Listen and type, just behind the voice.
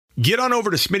Get on over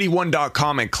to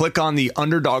smitty1.com and click on the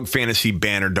Underdog Fantasy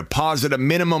banner. Deposit a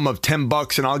minimum of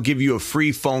 $10 and I'll give you a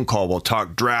free phone call. We'll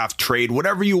talk draft, trade,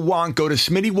 whatever you want. Go to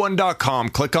smitty1.com,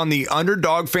 click on the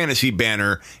Underdog Fantasy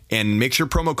banner, and make sure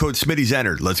promo code Smitty's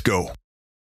entered. Let's go.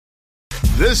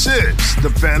 This is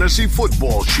the Fantasy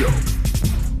Football Show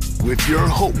with your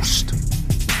host,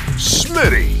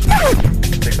 Smitty.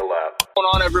 Take a lap. What's going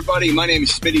on, everybody? My name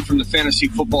is Smitty from the Fantasy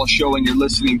Football Show, and you're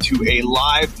listening to a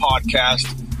live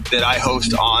podcast that I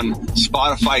host on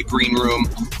Spotify Green Room.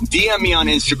 DM me on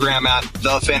Instagram at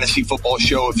The Fantasy Football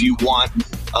Show if you want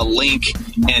a link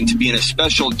and to be in a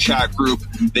special chat group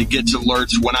that gets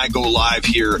alerts when I go live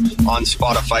here on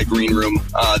Spotify Green Room.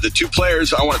 The two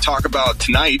players I want to talk about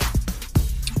tonight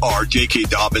are J.K.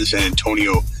 Dobbins and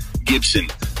Antonio Gibson.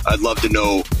 I'd love to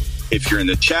know if you're in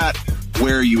the chat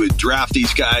where you would draft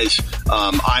these guys.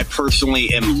 I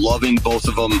personally am loving both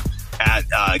of them. At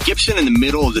Gibson in the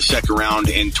middle of the second round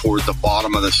and toward the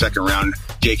bottom of the second round.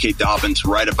 J.K. Dobbins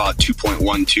right about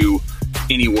 2.12,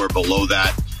 anywhere below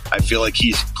that. I feel like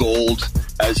he's gold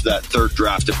as that third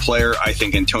drafted player. I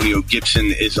think Antonio Gibson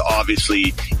is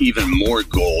obviously even more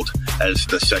gold as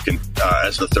the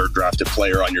third drafted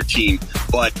player on your team,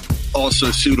 but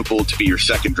also suitable to be your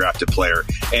second drafted player.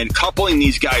 And coupling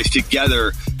these guys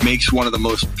together makes one of the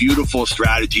most beautiful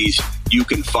strategies you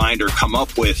can find or come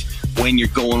up with when you're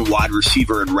going wide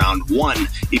receiver in round one.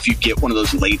 If you get one of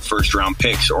those late first round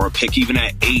picks or a pick even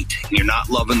at 8 and you're not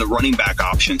loving the running back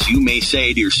options, you may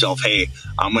say to yourself, hey,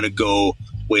 I'm going to go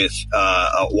with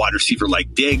a wide receiver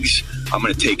like Diggs. I'm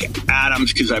going to take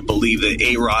Adams because I believe that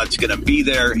A-Rod's going to be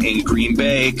there in Green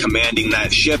Bay commanding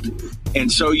that ship. And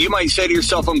so you might say to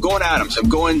yourself, I'm going Adams, I'm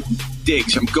going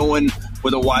Diggs, I'm going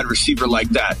with a wide receiver like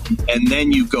that. And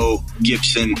then you go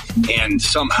Gibson, and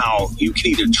somehow you can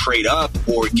either trade up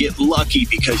or get lucky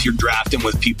because you're drafting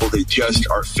with people that just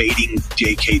are fading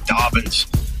J.K. Dobbins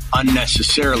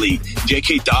unnecessarily.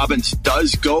 J.K. Dobbins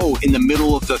does go in the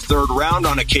middle of the third round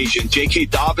on occasion. J.K.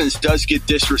 Dobbins does get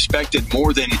disrespected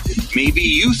more than maybe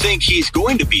you think he's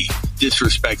going to be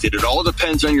disrespected. It all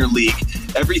depends on your league.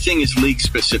 Everything is league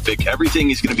specific. Everything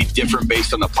is going to be different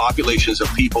based on the populations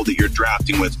of people that you're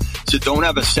drafting with. So don't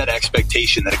have a set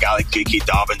expectation that a guy like J.K.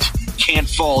 Dobbins can't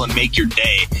fall and make your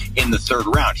day in the third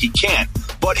round. He can.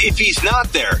 But if he's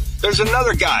not there, there's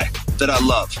another guy that I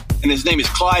love, and his name is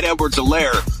Clyde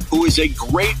Edwards-Helaire, who is a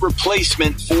great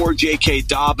replacement for J.K.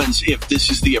 Dobbins if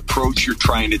this is the approach you're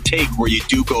trying to take, where you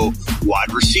do go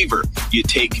wide receiver. You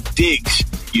take Diggs.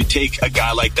 You take a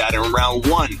guy like that in round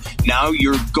one. Now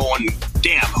you're going,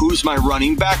 damn, who's my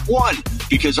running back one?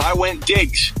 Because I went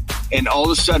Diggs. And all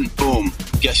of a sudden, boom,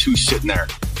 guess who's sitting there?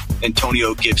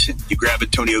 Antonio Gibson. You grab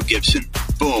Antonio Gibson.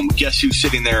 Boom, guess who's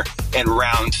sitting there in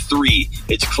round 3?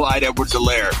 It's Clyde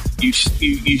Edwards-Helaire.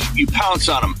 You pounce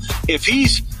on him. If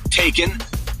he's taken,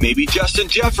 maybe Justin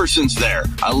Jefferson's there.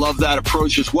 I love that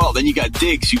approach as well. Then you got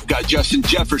Diggs. You've got Justin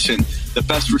Jefferson, the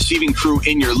best receiving crew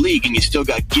in your league, and you still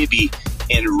got Gibby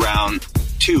in round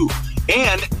 2.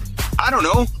 And, I don't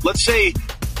know, let's say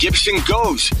Gibson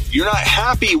goes. You're not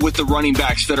happy with the running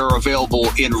backs that are available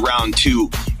in round 2,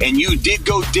 and you did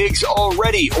go Diggs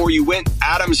already, or you went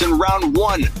Adams in round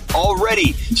 1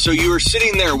 already. So you are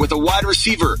sitting there with a wide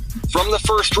receiver from the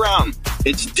first round.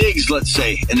 It's Diggs, let's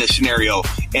say, in this scenario,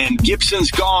 and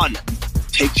Gibson's gone.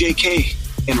 Take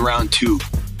JK in round 2.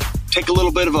 Take a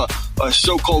little bit of a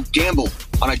so-called gamble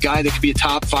on a guy that could be a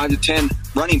top 5 to 10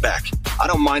 running back. I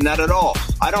don't mind that at all.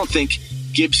 I don't think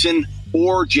Gibson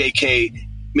or JK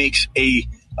makes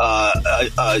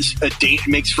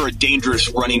makes for a dangerous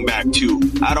running back too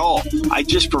at all. I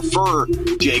just prefer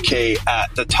JK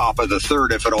at the top of the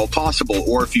third if at all possible,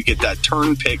 or if you get that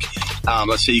turn pick,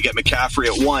 let's say you get McCaffrey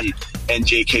at 1 and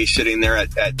JK sitting there at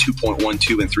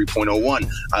 2.12 and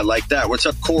 3.01. I like that. What's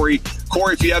up, Corey?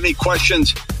 Corey, if you have any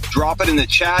questions, drop it in the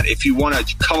chat. If you want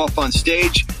to come up on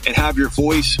stage and have your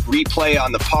voice replay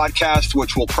on the podcast,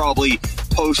 which we'll probably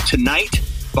post tonight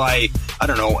by, I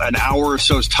don't know, an hour or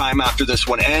so's time after this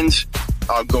one ends,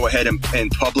 I'll go ahead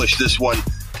and publish this one,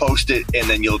 post it, and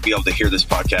then you'll be able to hear this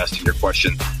podcast and your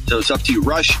question. So it's up to you.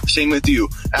 Rush, same with you.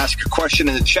 Ask a question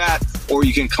in the chat, or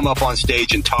you can come up on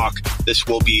stage and talk. This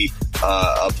will be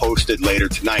posted later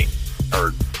tonight,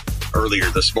 or earlier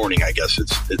this morning, I guess.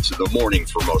 It's the morning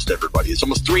for most everybody. It's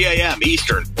almost 3 a.m.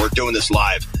 Eastern. We're doing this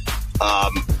live.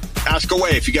 Ask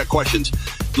away if you got questions.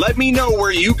 Let me know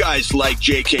where you guys like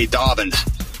J.K. Dobbins.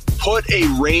 Put a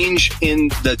range in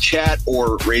the chat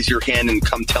or raise your hand and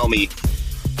come tell me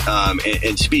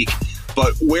and speak.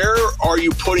 But where are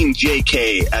you putting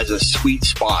J.K. as a sweet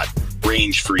spot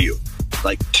range for you?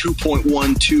 Like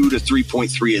 2.12 to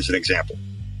 3.3 as an example.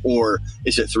 Or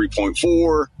is it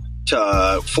 3.4?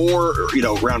 to 4,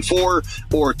 round 4,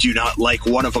 or do you not like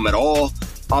one of them at all?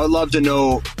 I would love to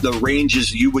know the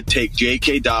ranges you would take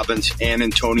J.K. Dobbins and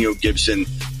Antonio Gibson.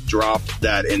 Drop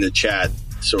that in the chat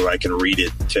so I can read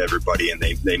it to everybody and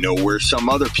they know where some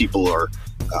other people are,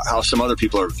 how some other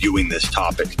people are viewing this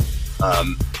topic.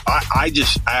 I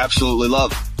absolutely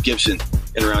love Gibson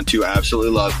in round 2. I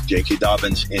absolutely love J.K.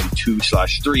 Dobbins in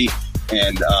 2/3.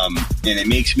 And it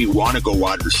makes me want to go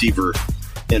wide receiver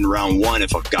in round 1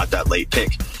 if I've got that late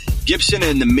pick. Gibson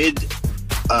in the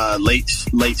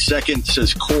late second,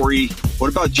 says Corey. What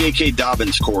about J.K.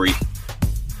 Dobbins, Corey?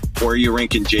 Where are you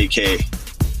ranking J.K.?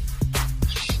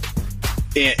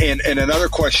 And another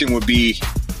question would be,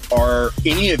 are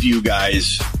any of you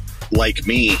guys like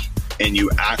me and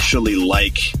you actually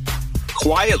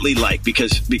quietly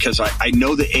because I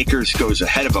know that Akers goes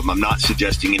ahead of him. I'm not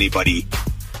suggesting anybody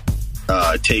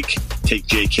take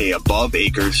JK above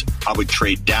Akers. I would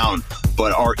trade down.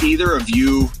 But are either of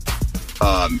you,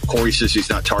 Corey says he's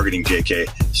not targeting JK.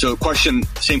 So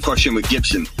same question with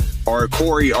Gibson.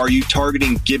 Corey, are you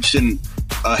targeting Gibson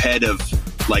ahead of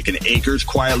like an Akers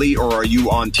quietly, or are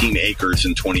you on Team Akers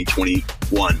in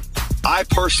 2021? I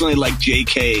personally like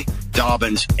JK,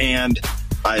 Dobbins, and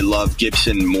I love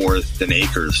Gibson more than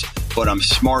Akers, but I'm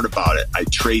smart about it. I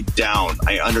trade down.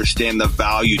 I understand the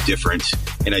value difference,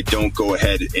 and I don't go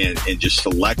ahead and just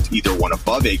select either one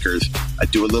above Akers. I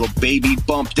do a little baby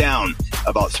bump down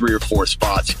about 3 or 4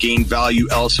 spots, gain value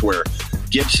elsewhere.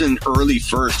 Gibson early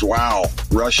first. Wow.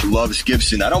 Rush loves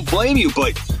Gibson. I don't blame you,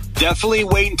 but definitely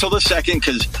wait until the second,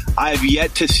 because I've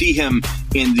yet to see him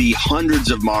in the hundreds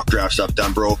of mock drafts I've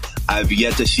done, bro. I've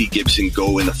yet to see Gibson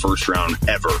go in the first round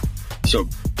ever. So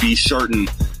be certain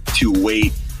to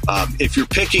wait. If you're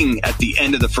picking at the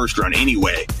end of the first round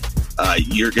anyway,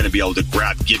 you're going to be able to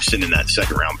grab Gibson in that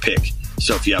second round pick.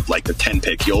 So if you have like the 10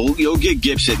 pick, you'll get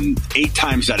Gibson 8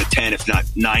 times out of 10, if not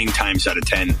 9 times out of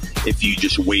 10, if you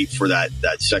just wait for that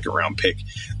second round pick.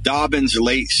 Dobbins,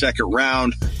 late second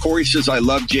round. Corey says, I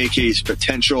love JK's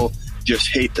potential, just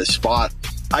hate the spot.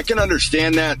 I can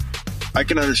understand that.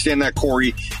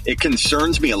 Corey. It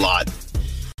concerns me a lot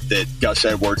that Gus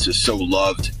Edwards is so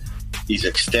loved. He's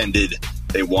extended.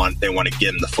 They want to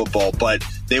get him the football, but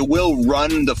they will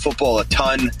run the football a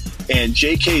ton. And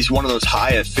JK is one of those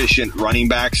high efficient running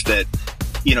backs that,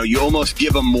 you almost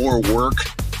give him more work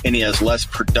and he has less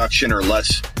production or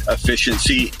less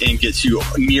efficiency and gets you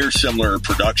near similar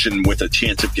production with a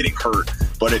chance of getting hurt.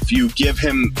 But if you give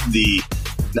him the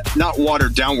not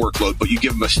watered down workload, but you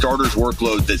give him a starter's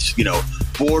workload that's,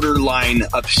 borderline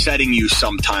upsetting you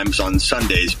sometimes on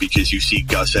Sundays because you see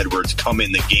Gus Edwards come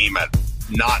in the game at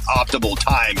not optimal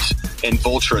times and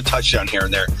vulture a touchdown here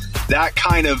and there. That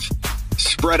kind of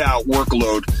spread out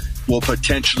workload will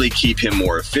potentially keep him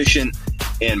more efficient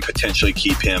and potentially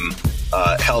keep him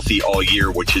healthy all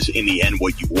year, which is in the end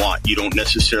what you want. You don't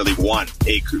necessarily want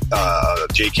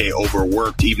JK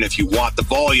overworked. Even if you want the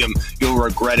volume, you'll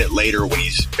regret it later when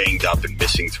he's banged up and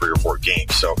missing 3 or 4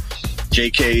 games. So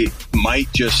JK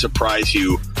might just surprise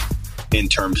you in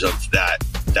terms of that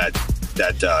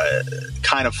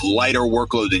kind of lighter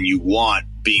workload than you want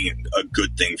being a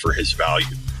good thing for his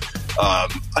value.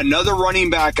 Another running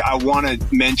back I want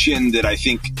to mention that I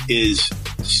think is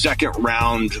second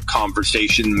round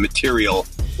conversation material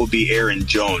will be Aaron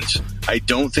Jones. I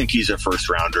don't think he's a first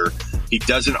rounder. He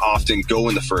doesn't often go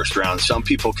in the first round. Some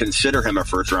people consider him a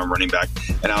first round running back,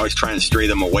 and I always try and stray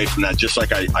them away from that. Just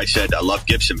like I said, I love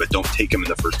Gibson, but don't take him in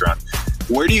the first round.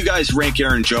 Where do you guys rank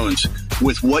Aaron Jones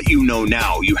with what you know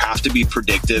now? You have to be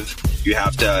predictive. You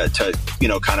have to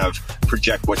kind of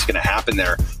project what's going to happen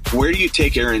there. Where do you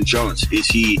take Aaron Jones? Is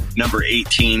he number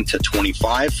 18 to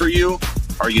 25 for you?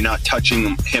 Are you not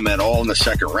touching him at all in the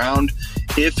second round?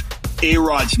 If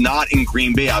A-Rod's not in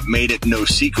Green Bay, I've made it no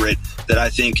secret that I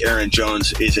think Aaron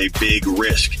Jones is a big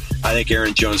risk. I think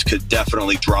Aaron Jones could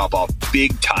definitely drop off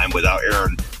big time without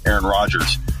Aaron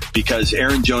Rodgers, because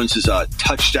Aaron Jones is a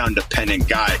touchdown-dependent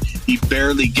guy. He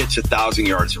barely gets 1,000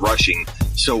 yards rushing.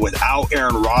 So without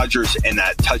Aaron Rodgers and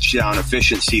that touchdown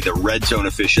efficiency, the red zone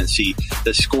efficiency,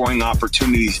 the scoring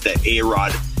opportunities that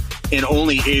A-Rod and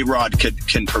only A-Rod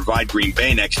can provide Green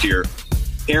Bay next year,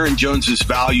 Aaron Jones's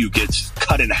value gets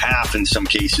cut in half in some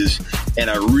cases, and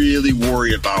I really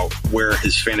worry about where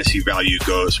his fantasy value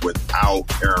goes without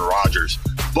Aaron Rodgers.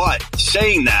 But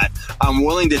saying that, I'm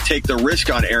willing to take the risk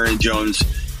on Aaron Jones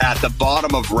at the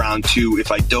bottom of round 2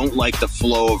 if I don't like the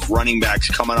flow of running backs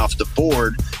coming off the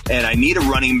board and I need a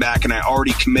running back and I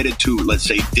already committed to, let's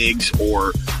say, Diggs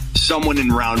or someone in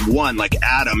round 1 like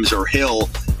Adams or Hill,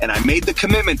 and I made the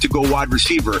commitment to go wide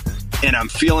receiver and I'm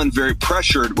feeling very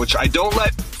pressured, which I don't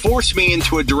let force me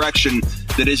into a direction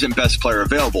that isn't best player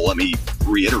available. Let me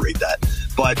reiterate that.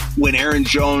 But when Aaron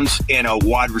Jones and a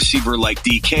wide receiver like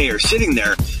DK are sitting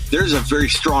there, there's a very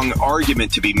strong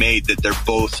argument to be made that they're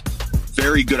both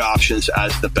very good options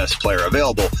as the best player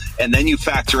available. And then you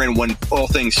factor in, when all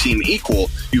things seem equal,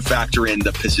 you factor in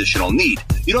the positional need.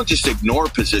 You don't just ignore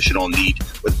positional need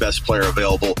with best player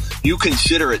available. You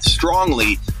consider it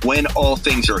strongly when all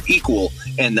things are equal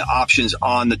and the options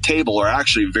on the table are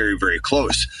actually very, very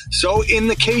close. So in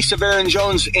the case of Aaron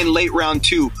Jones in late round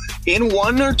 2, in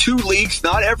 1 or 2 leagues,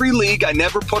 not every league, I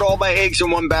never put all my eggs in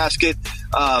one basket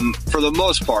for the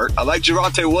most part. I like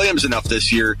Javonte Williams enough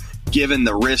this year, given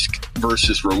the risk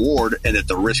versus reward, and that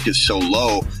the risk is so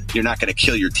low, you're not going to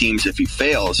kill your teams if he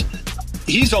fails.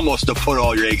 He's almost a put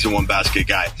all your eggs in one basket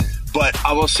guy. But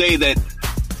I will say that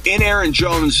in Aaron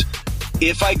Jones,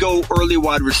 if I go early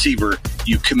wide receiver,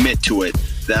 you commit to it.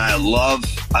 Then I love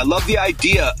the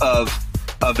idea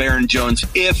of Aaron Jones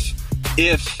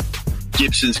if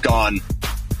Gibson's gone.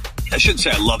 I shouldn't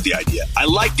say I love the idea. I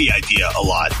like the idea a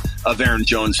lot of Aaron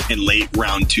Jones in late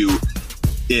round 2.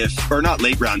 Not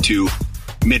late round 2,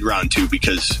 mid round 2,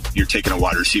 because you're taking a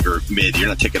wide receiver mid. You're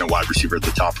not taking a wide receiver at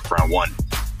the top of round 1.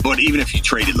 But even if you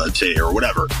traded, let's say, or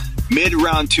whatever, mid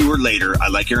round 2 or later, I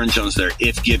like Aaron Jones there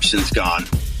if Gibson's gone.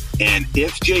 And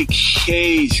if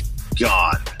JK's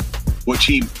gone, which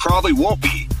he probably won't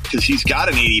be, because he's got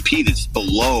an ADP that's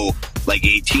below like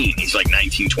 18. He's like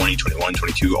 19, 20, 21,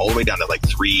 22, all the way down to like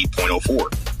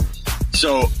 3.04.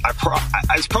 So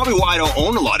that's probably why I don't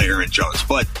own a lot of Aaron Jones.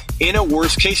 But in a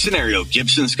worst case scenario,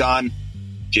 Gibson's gone,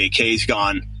 JK's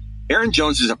gone. Aaron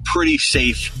Jones is a pretty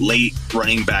safe late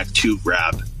running back 2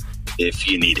 grab if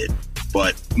you need it.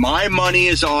 But my money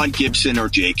is on Gibson or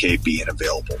JK being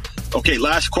available. Okay,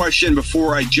 last question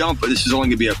before I jump. This is only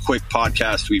going to be a quick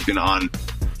podcast. We've been on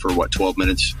for, 12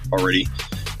 minutes already.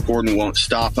 Gordon won't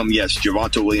stop him. Yes,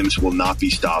 Javonte Williams will not be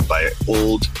stopped by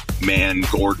old man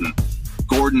Gordon.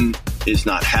 Gordon is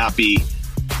not happy.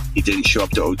 He didn't show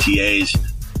up to OTAs.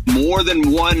 More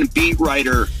than one beat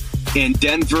writer and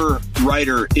Denver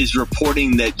writer is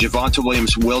reporting that Javonte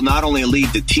Williams will not only lead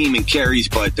the team in carries,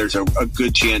 but there's a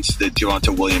good chance that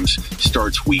Javonte Williams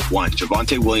starts week 1.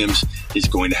 Javonte Williams is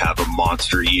going to have a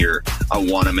monster year. I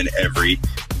want him in every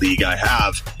league I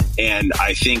have. And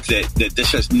I think that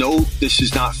this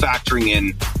is not factoring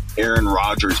in Aaron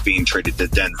Rodgers being traded to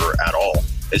Denver at all.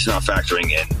 It's not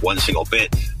factoring in one single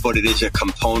bit, but it is a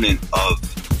component of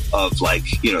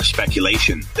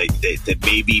speculation that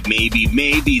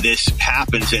maybe this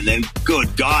happens, and then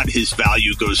good God, his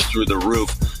value goes through the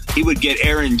roof. He would get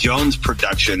Aaron Jones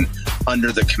production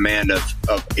under the command of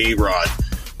A-Rod.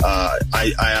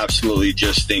 I absolutely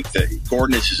just think that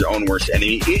Gordon is his own worst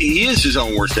enemy. He is his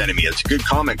own worst enemy. It's a good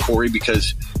comment, Corey,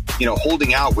 because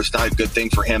holding out was not a good thing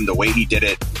for him. The way he did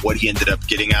it, what he ended up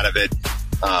getting out of it.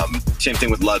 Same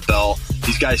thing with Lev Bell.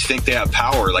 These guys think they have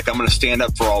power. Like, I'm going to stand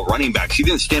up for all running backs. He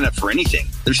didn't stand up for anything.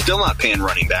 They're still not paying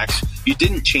running backs. You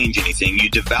didn't change anything.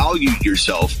 You devalued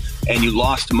yourself and you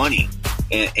lost money.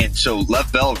 And so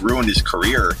Lev Bell ruined his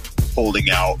career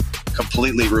holding out,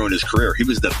 completely ruined his career. He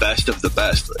was the best of the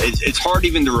best. It's hard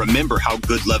even to remember how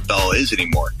good Lev Bell is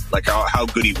anymore, like how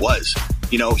good he was.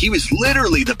 He was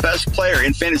literally the best player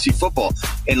in fantasy football.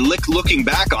 And looking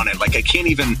back on it, like I can't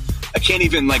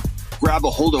even like grab a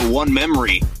hold of one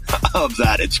memory of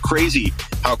that. It's crazy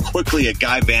how quickly a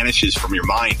guy vanishes from your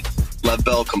mind. Lev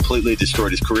Bell completely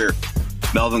destroyed his career.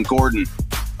 Melvin Gordon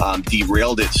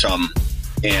derailed it some,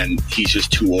 and he's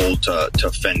just too old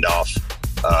to fend off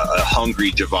a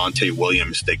hungry Javonte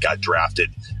Williams that got drafted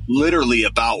literally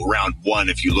about round 1.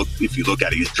 If you look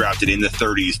at it, he's drafted in the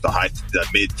 30s, the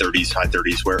mid 30s, high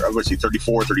 30s, where was he,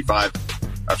 34, 35?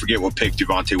 I forget what pick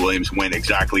Javonte Williams went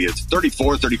exactly. It's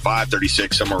 34, 35,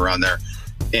 36, somewhere around there.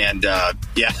 And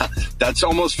that's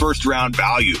almost first round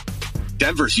value.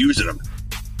 Denver's using him.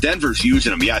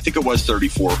 Yeah, I think it was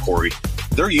 34, Corey.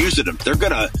 They're using him. They're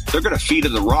gonna feed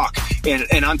him the rock.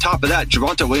 And on top of that,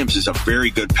 Javonte Williams is a very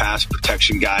good pass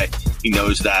protection guy. He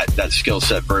knows that skill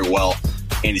set very well,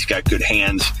 and he's got good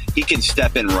hands. He can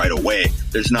step in right away.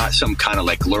 There's not some kind of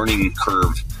like learning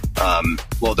curve.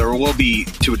 There will be,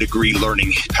 to a degree,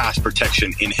 learning pass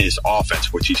protection in his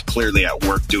offense, which he's clearly at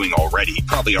work doing already. He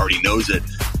probably already knows it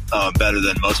better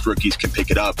than most rookies can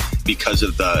pick it up because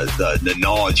of the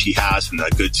knowledge he has and the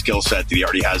good skill set that he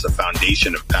already has, a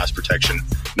foundation of pass protection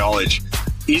knowledge.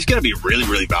 He's going to be really,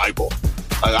 really valuable.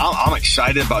 I'm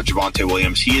excited about Javonte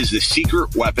Williams. He is the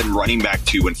secret weapon running back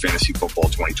 2 in fantasy football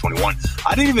 2021.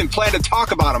 I didn't even plan to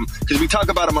talk about him because we talk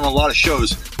about him on a lot of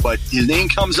shows, but his name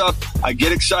comes up. I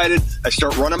get excited. I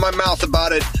start running my mouth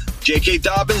about it. J.K.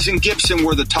 Dobbins and Gibson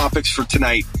were the topics for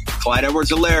tonight. Clyde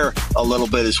Edwards-Helaire a little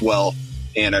bit as well.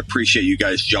 and I appreciate you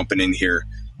guys jumping in here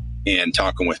and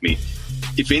talking with me.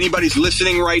 If anybody's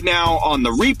listening right now on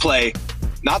the replay,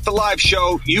 not the live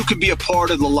show, you could be a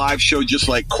part of the live show just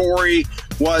like Corey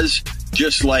was,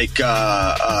 just like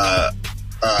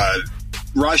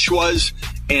Rush was.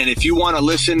 And if you want to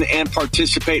listen and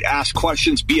participate, ask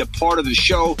questions, be a part of the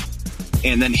show,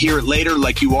 and then hear it later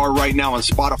like you are right now on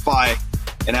Spotify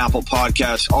and Apple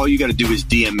Podcasts, all you got to do is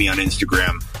DM me on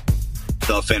Instagram.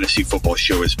 The Fantasy Football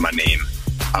Show is my name.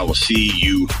 I will see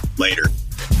you later.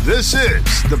 This is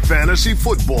the Fantasy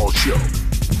Football Show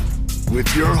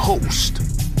with your host,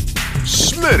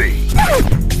 Smitty.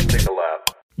 Take a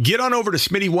lap. Get on over to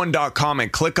Smitty1.com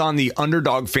and click on the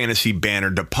Underdog Fantasy banner.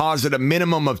 Deposit a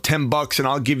minimum of $10 and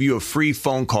I'll give you a free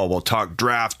phone call. We'll talk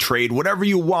draft, trade, whatever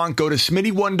you want. Go to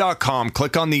Smitty1.com,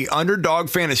 click on the Underdog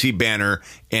Fantasy banner,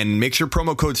 and make sure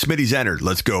promo code Smitty's entered.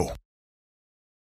 Let's go.